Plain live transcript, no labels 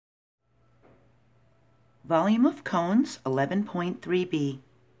Volume of cones, 11.3b.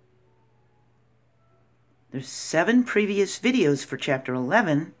 There's 7 previous videos for Chapter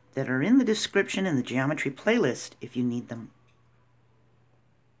 11 that are in the description in the geometry playlist if you need them.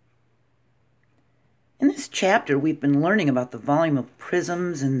 In this chapter, we've been learning about the volume of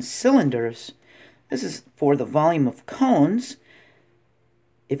prisms and cylinders. This is for the volume of cones.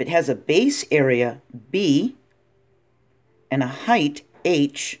 If it has a base area, B, and a height,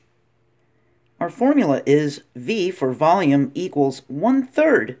 H, our formula is V for volume equals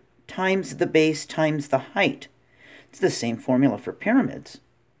 1/3 times the base times the height. It's the same formula for pyramids.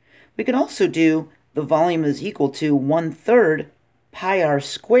 We could also do the volume is equal to 1/3 pi r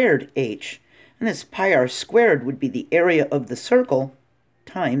squared H. And this pi r squared would be the area of the circle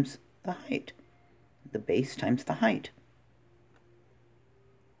times the height. The base times the height.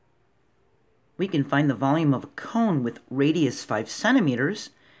 We can find the volume of a cone with radius 5 centimeters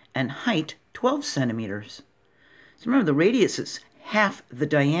and height 12 centimeters. So remember, the radius is half the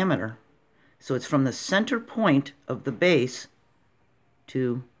diameter. So it's from the center point of the base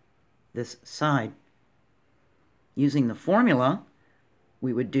to this side. Using the formula,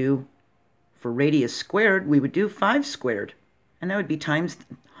 we would do, for radius squared, we would do 5 squared. And that would be times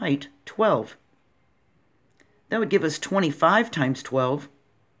height, 12. That would give us 25 times 12,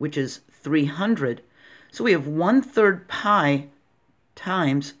 which is 300. So we have 1/3 pi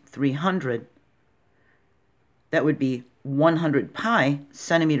times 300. That would be 100 pi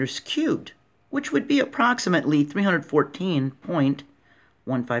centimeters cubed, which would be approximately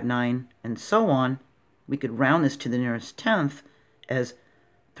 314.159, and so on. We could round this to the nearest tenth as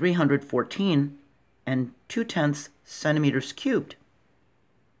 314 and 2/10 centimeters cubed.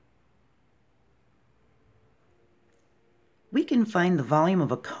 We can find the volume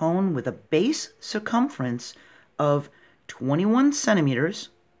of a cone with a base circumference of 21 centimeters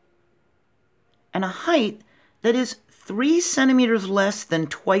and a height that is 3 centimeters less than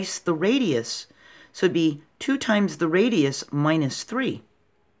twice the radius. So it'd be 2 times the radius minus 3.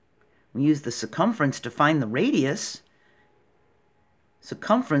 We use the circumference to find the radius.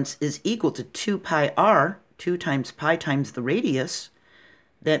 Circumference is equal to 2 pi r, 2 times pi times the radius.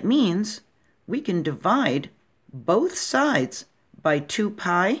 That means we can divide both sides by 2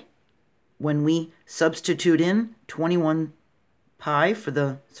 pi when we substitute in 21 pi for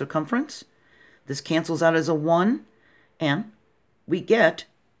the circumference. This cancels out as a 1, and we get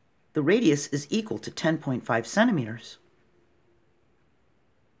the radius is equal to 10.5 centimeters.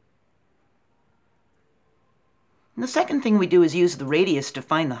 And the second thing we do is use the radius to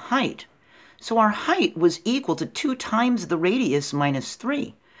find the height. So our height was equal to 2 times the radius minus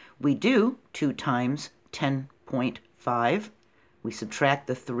 3. We do 2 times 10.5. We subtract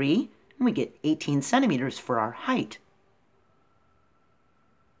the 3, and we get 18 centimeters for our height.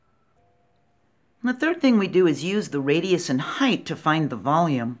 And the third thing we do is use the radius and height to find the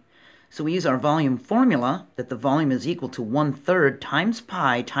volume. So we use our volume formula, that the volume is equal to 1/3 times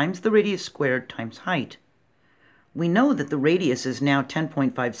pi times the radius squared times height. We know that the radius is now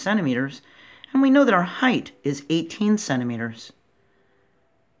 10.5 centimeters, and we know that our height is 18 centimeters.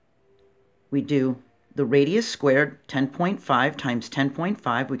 We do the radius squared, 10.5 times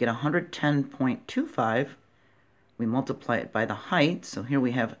 10.5, we get 110.25. We multiply it by the height, so here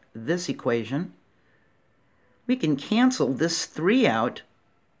we have this equation. We can cancel this 3 out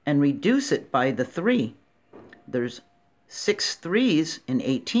and reduce it by the 3. There's 6 3's in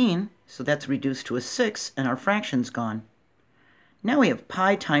 18, so that's reduced to a 6, and our fraction's gone. Now we have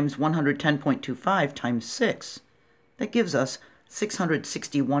pi times 110.25 times 6. That gives us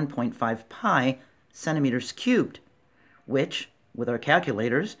 661.5 pi centimeters cubed, which, with our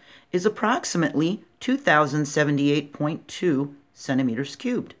calculators, is approximately 2078.2 centimeters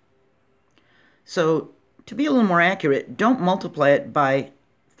cubed. So, to be a little more accurate, don't multiply it by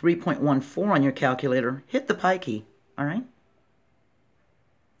 3.14 on your calculator. Hit the pi key, all right?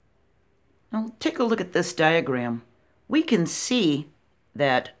 Now, take a look at this diagram. We can see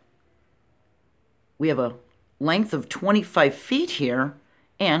that we have a length of 25 feet here,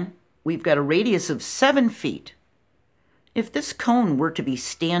 and we've got a radius of 7 feet. If this cone were to be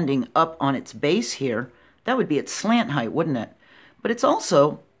standing up on its base here, that would be its slant height, wouldn't it? But it's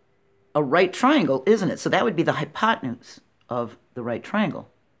also a right triangle, isn't it? So that would be the hypotenuse of the right triangle.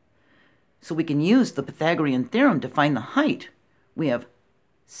 So we can use the Pythagorean theorem to find the height. We have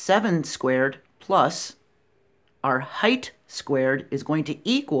 7 squared plus our height squared is going to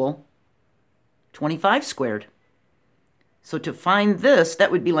equal 25 squared. So to find this,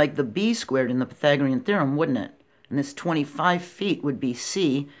 that would be like the b squared in the Pythagorean theorem, wouldn't it? And this 25 feet would be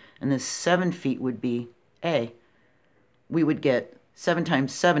c, and this 7 feet would be a. We would get 7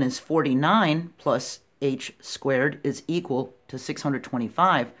 times 7 is 49, plus h squared is equal to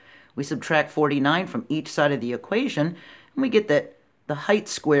 625. We subtract 49 from each side of the equation, and we get that the height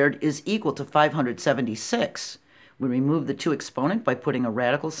squared is equal to 576. We remove the 2 exponent by putting a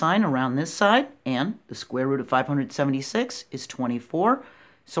radical sign around this side, and the square root of 576 is 24,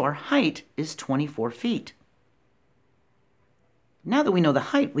 so our height is 24 feet. Now that we know the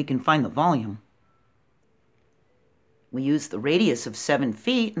height, we can find the volume. We use the radius of 7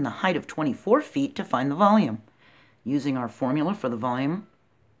 feet and the height of 24 feet to find the volume. Using our formula for the volume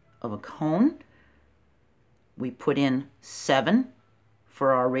of a cone, we put in 7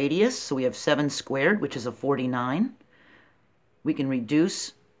 for our radius, so we have 7 squared, which is a 49. We can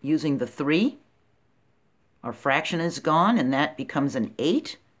reduce using the 3. Our fraction is gone, and that becomes an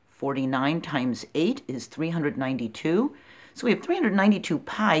 8. 49 times 8 is 392. So we have 392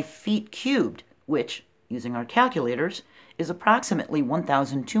 pi feet cubed, which, using our calculators, is approximately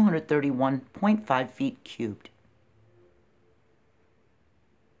 1,231.5 feet cubed.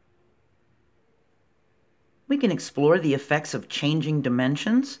 We can explore the effects of changing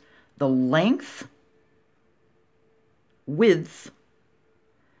dimensions. The length, width,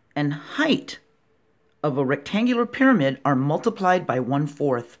 and height of a rectangular pyramid are multiplied by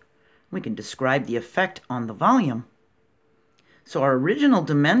 1/4. We can describe the effect on the volume. So our original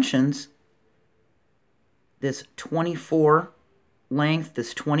dimensions, this 24 length,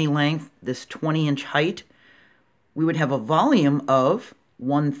 this 20 length, this 20-inch height, we would have a volume of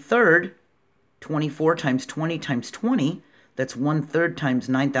 1/3, 24 times 20 times 20, that's 1/3 times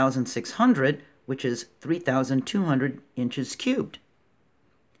 9,600, which is 3,200 inches cubed.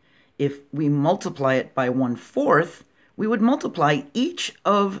 If we multiply it by 1/4, we would multiply each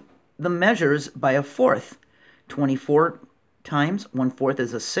of the measures by a fourth. 24 times 1/4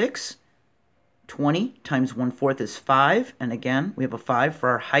 is a 6. 20 times 1/4 is 5. And again, we have a 5 for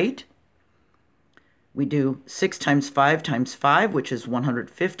our height. We do 6 times 5 times 5, which is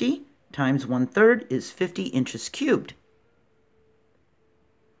 150, times 1/3 is 50 inches cubed.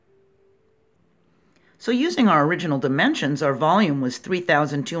 So using our original dimensions, our volume was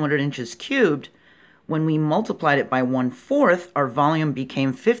 3,200 inches cubed. When we multiplied it by 1/4, our volume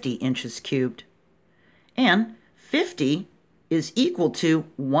became 50 inches cubed. And 50 is equal to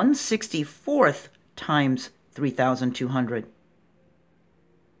 1/64 times 3,200.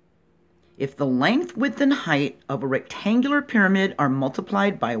 If the length, width, and height of a rectangular pyramid are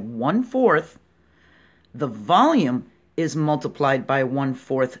multiplied by 1/4, the volume is multiplied by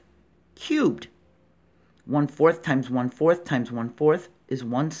 1/4 cubed. 1/4 times 1/4 times 1/4 is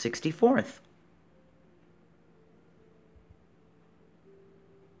 1/64.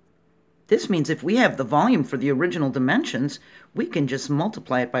 This means if we have the volume for the original dimensions, we can just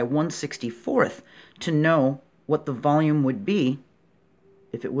multiply it by 1/64 to know what the volume would be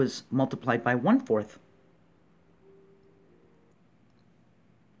if it was multiplied by 1/4.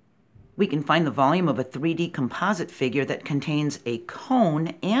 We can find the volume of a 3D composite figure that contains a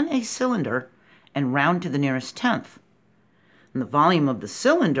cone and a cylinder and round to the nearest tenth. And the volume of the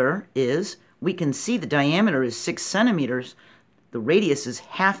cylinder is, we can see the diameter is 6 centimeters. The radius is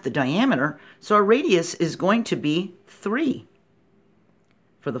half the diameter, so our radius is going to be 3.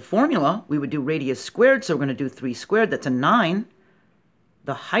 For the formula, we would do radius squared, so we're going to do 3 squared, that's a 9.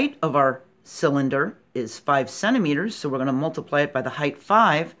 The height of our cylinder is 5 centimeters, so we're going to multiply it by the height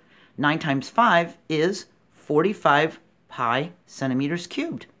 5. 9 times 5 is 45 pi centimeters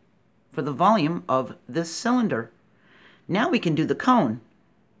cubed for the volume of this cylinder. Now we can do the cone.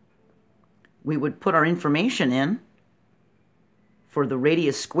 We would put our information in. For the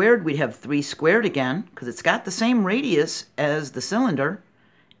radius squared, we'd have 3 squared again, because it's got the same radius as the cylinder.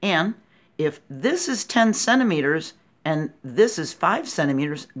 And if this is 10 centimeters and this is 5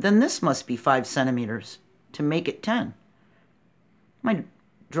 centimeters, then this must be 5 centimeters to make it 10. My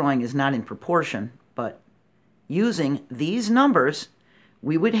drawing is not in proportion, but using these numbers,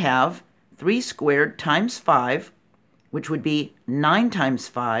 we would have 3 squared times 5, which would be 9 times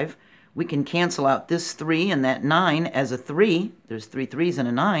 5. We can cancel out this 3 and that 9 as a 3. There's 3 3s and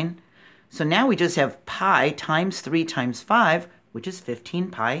a 9. So now we just have pi times 3 times 5, which is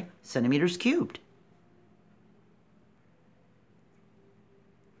 15 pi centimeters cubed.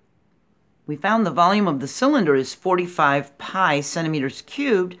 We found the volume of the cylinder is 45 pi centimeters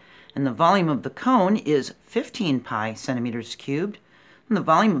cubed, and the volume of the cone is 15 pi centimeters cubed, and the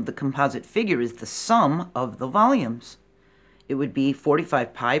volume of the composite figure is the sum of the volumes. It would be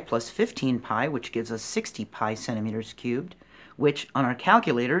 45 pi plus 15 pi, which gives us 60 pi centimeters cubed, which on our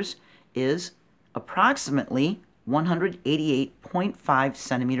calculators is approximately 188.5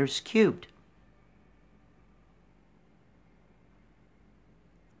 centimeters cubed.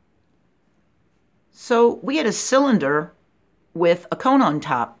 So we had a cylinder with a cone on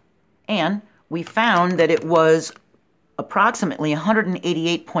top, and we found that it was approximately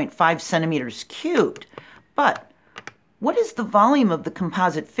 188.5 centimeters cubed. But what is the volume of the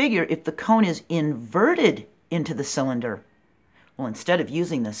composite figure if the cone is inverted into the cylinder? Well, instead of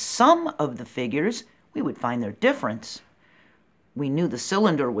using the sum of the figures, we would find their difference. We knew the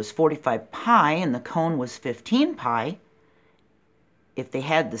cylinder was 45 pi and the cone was 15 pi. If they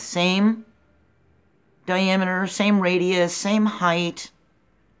had the same diameter, same radius, same height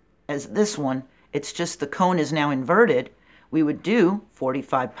as this one, it's just the cone is now inverted, we would do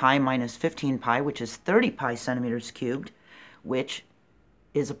 45 pi minus 15 pi, which is 30 pi centimeters cubed, which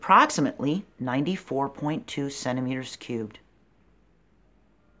is approximately 94.2 centimeters cubed.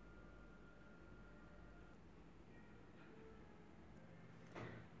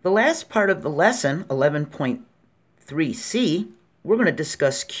 The last part of the lesson, 11.3c, we're going to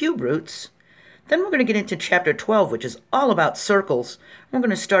discuss cube roots. Then we're going to get into chapter 12, which is all about circles. We're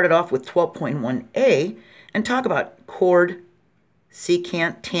going to start it off with 12.1a and talk about chord,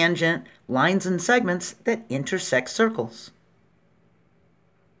 secant, tangent, lines and segments that intersect circles.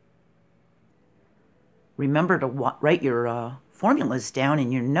 Remember to write your formulas down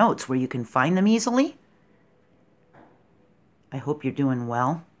in your notes where you can find them easily. I hope you're doing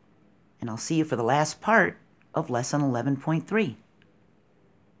well, and I'll see you for the last part of lesson 11.3.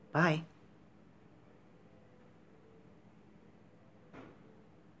 Bye.